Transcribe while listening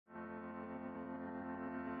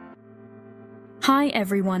Hi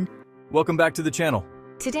everyone. Welcome back to the channel.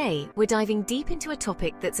 Today, we're diving deep into a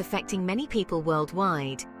topic that's affecting many people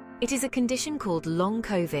worldwide. It is a condition called long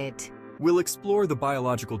COVID. We'll explore the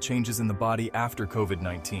biological changes in the body after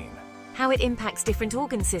COVID-19. How it impacts different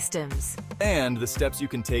organ systems. And the steps you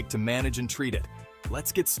can take to manage and treat it.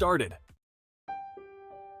 Let's get started.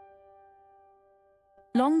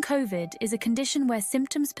 Long COVID is a condition where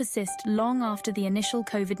symptoms persist long after the initial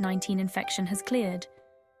COVID-19 infection has cleared.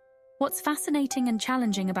 What's fascinating and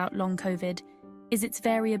challenging about long COVID is its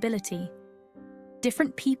variability.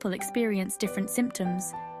 Different people experience different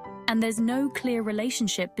symptoms, and there's no clear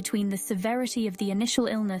relationship between the severity of the initial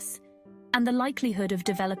illness and the likelihood of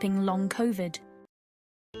developing long COVID.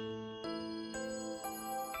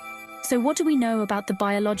 So what do we know about the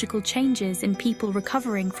biological changes in people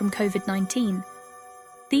recovering from COVID-19?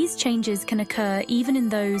 These changes can occur even in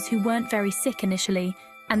those who weren't very sick initially,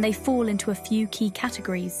 and they fall into a few key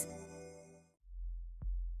categories.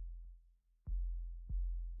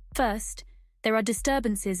 First, there are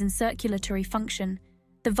disturbances in circulatory function.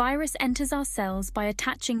 The virus enters our cells by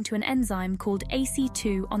attaching to an enzyme called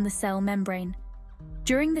AC2 on the cell membrane.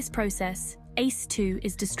 During this process, ACE2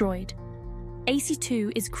 is destroyed.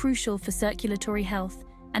 AC2 is crucial for circulatory health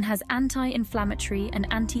and has anti-inflammatory and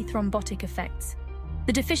anti-thrombotic effects.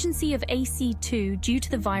 The deficiency of AC2 due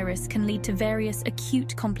to the virus can lead to various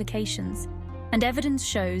acute complications, and evidence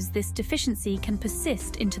shows this deficiency can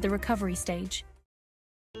persist into the recovery stage.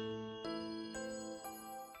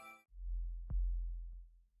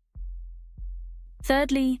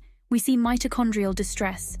 Thirdly, we see mitochondrial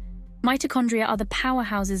distress. Mitochondria are the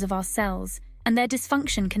powerhouses of our cells, and their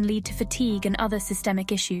dysfunction can lead to fatigue and other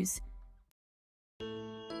systemic issues.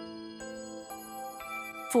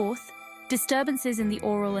 Fourth, disturbances in the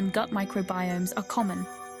oral and gut microbiomes are common.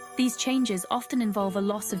 These changes often involve a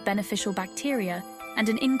loss of beneficial bacteria and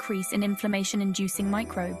an increase in inflammation-inducing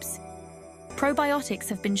microbes. Probiotics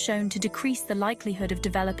have been shown to decrease the likelihood of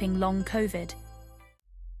developing long COVID.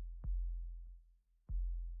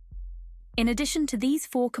 In addition to these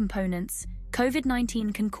four components,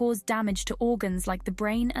 COVID-19 can cause damage to organs like the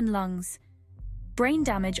brain and lungs. Brain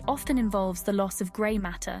damage often involves the loss of grey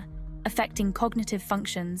matter, affecting cognitive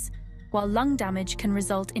functions, while lung damage can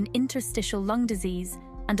result in interstitial lung disease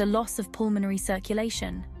and a loss of pulmonary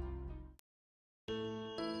circulation.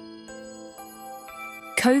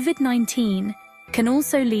 COVID-19 can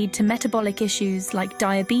also lead to metabolic issues like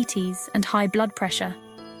diabetes and high blood pressure.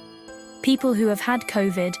 People who have had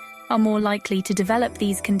COVID are more likely to develop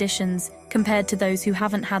these conditions compared to those who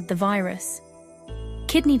haven't had the virus.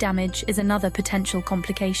 Kidney damage is another potential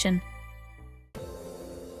complication.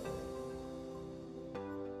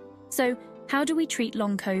 So, how do we treat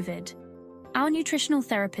long COVID? Our nutritional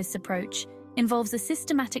therapist's approach involves a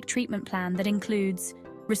systematic treatment plan that includes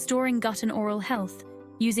restoring gut and oral health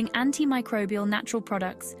using antimicrobial natural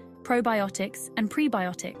products, probiotics and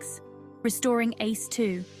prebiotics, restoring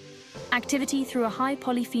ACE2, activity through a high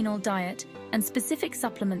polyphenol diet and specific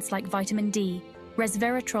supplements like vitamin D,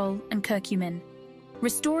 resveratrol and curcumin,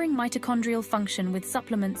 restoring mitochondrial function with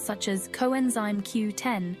supplements such as coenzyme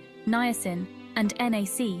Q10, niacin and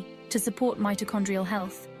NAC to support mitochondrial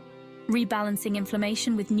health, rebalancing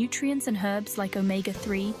inflammation with nutrients and herbs like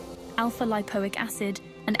omega-3, alpha-lipoic acid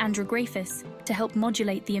and andrographis to help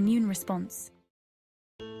modulate the immune response.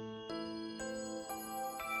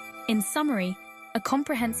 In summary, a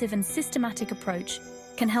comprehensive and systematic approach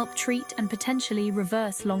can help treat and potentially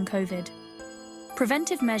reverse long COVID.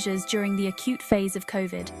 Preventive measures during the acute phase of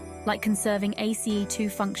COVID, like conserving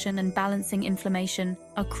ACE2 function and balancing inflammation,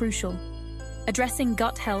 are crucial. Addressing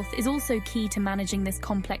gut health is also key to managing this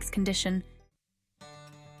complex condition.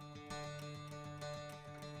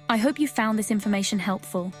 I hope you found this information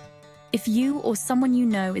helpful. If you or someone you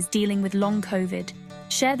know is dealing with long COVID,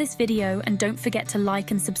 share this video and don't forget to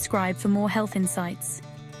like and subscribe for more health insights.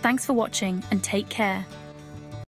 Thanks for watching and take care.